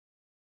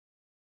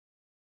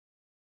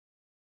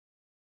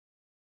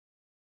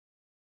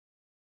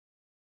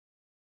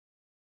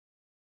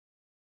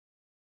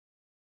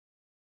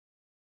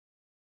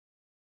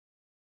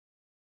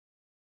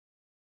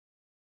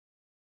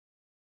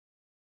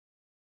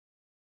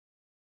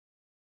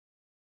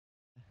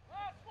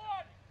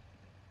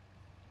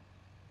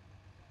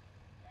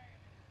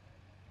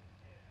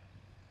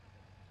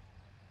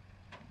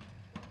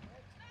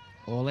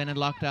All in and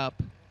locked up.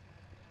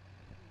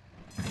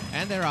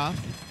 And they're off.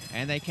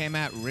 And they came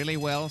out really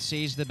well.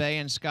 Seized the Bay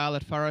and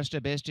Scarlet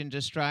Forester best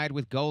into stride,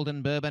 with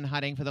Golden Bourbon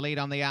hunting for the lead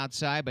on the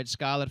outside, but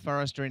Scarlet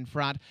Forester in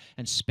front,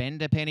 and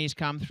Spender Pennies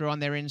come through on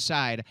their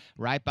inside.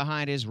 Right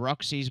behind is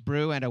Roxy's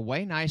Brew, and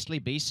away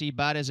nicely BC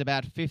Bud is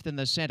about fifth in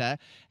the centre,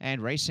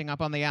 and racing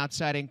up on the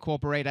outside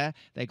Incorporator.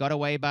 They got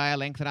away by a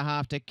length and a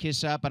half to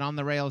Kiss Up, and on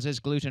the rails is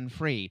Gluten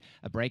Free.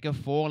 A break of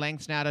 4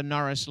 lengths now to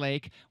Norris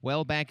Lake.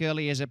 Well back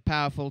early is A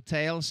Powerful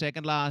Tail.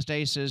 Second last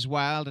Aces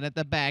Wild, and at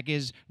the back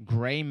is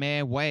Grey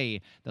Mare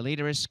Way. The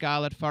leader is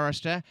Scarlet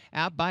Forester,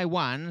 out by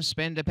 1.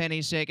 Spender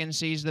Penny second,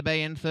 Sees the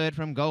Bay in third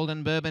from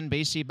Golden Bourbon.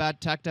 BC Bud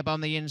tucked up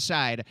on the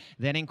inside.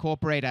 Then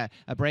Incorporator.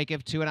 A break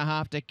of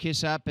 2.5 to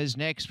Kiss Up is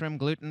next from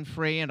Gluten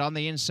Free, and on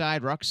the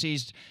inside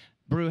Roxy's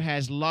Brew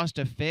has lost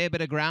a fair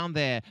bit of ground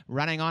there.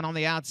 Running on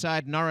the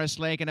outside, Norris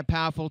Lake, and A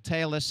Powerful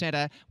Tail the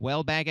centre.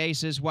 Well back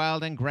Aces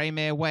Wild and Grey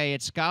Mare Way.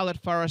 It's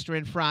Scarlet Forester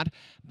in front.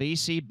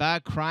 BC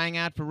Bug crying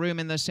out for room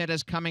in the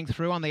centres, coming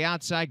through on the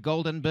outside.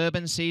 Golden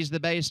Bourbon Sees the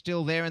Bay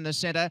still there in the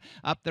centre.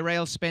 Up the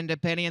rail, Spender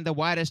Penny and the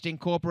widest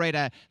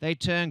Incorporator. They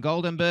turn,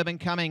 Golden Bourbon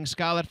coming.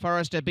 Scarlet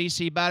Forester,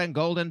 BC Bud and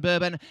Golden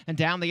Bourbon, and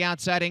down the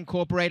outside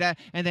Incorporator,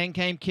 and then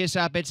came Kiss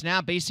Up. It's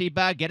now BC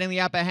Bud getting the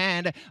upper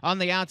hand on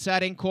the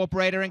outside.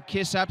 Incorporator and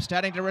Kiss Up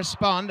starting to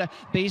respond.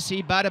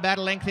 BC Bud about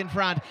a length in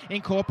front.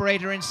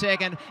 Incorporator in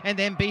second, and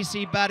then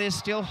BC Bud is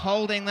still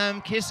holding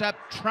them. Kiss Up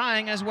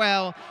trying as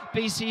well.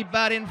 BC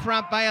Bud in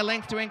front by a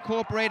length to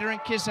Incorporator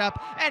and Kiss Up,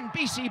 and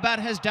BC Bud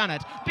has done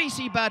it.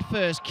 BC Bud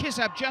first, Kiss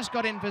Up just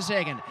got in for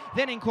second,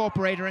 then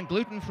Incorporator, and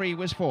Gluten Free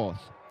was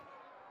fourth.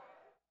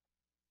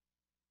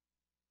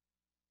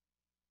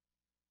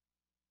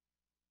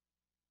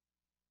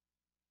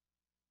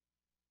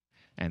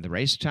 And the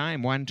race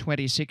time,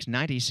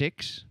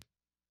 1:26.96.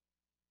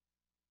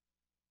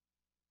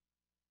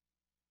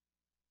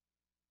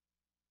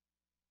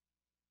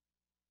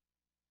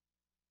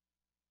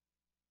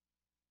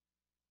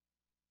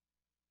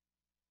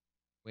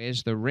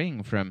 Where's the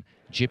ring from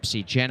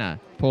Gypsy Jenner?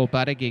 Paul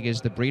Buttigieg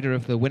is the breeder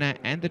of the winner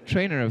and the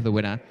trainer of the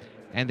winner,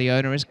 and the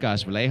owner is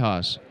Gus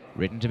Vallejos.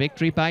 Ridden to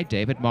victory by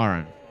David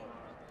Moran.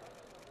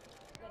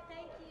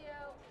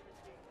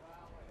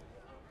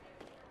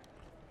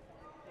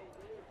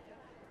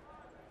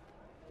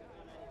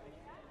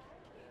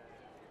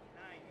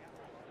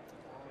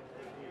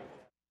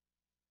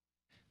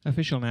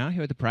 Official now,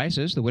 here are the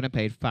prices. The winner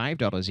paid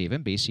 $5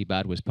 even. BC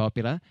Bud was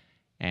popular.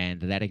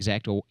 And that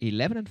exact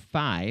 11 and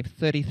 5,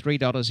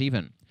 $33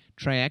 even.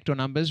 Tray actor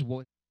numbers.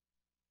 The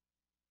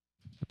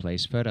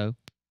place photo.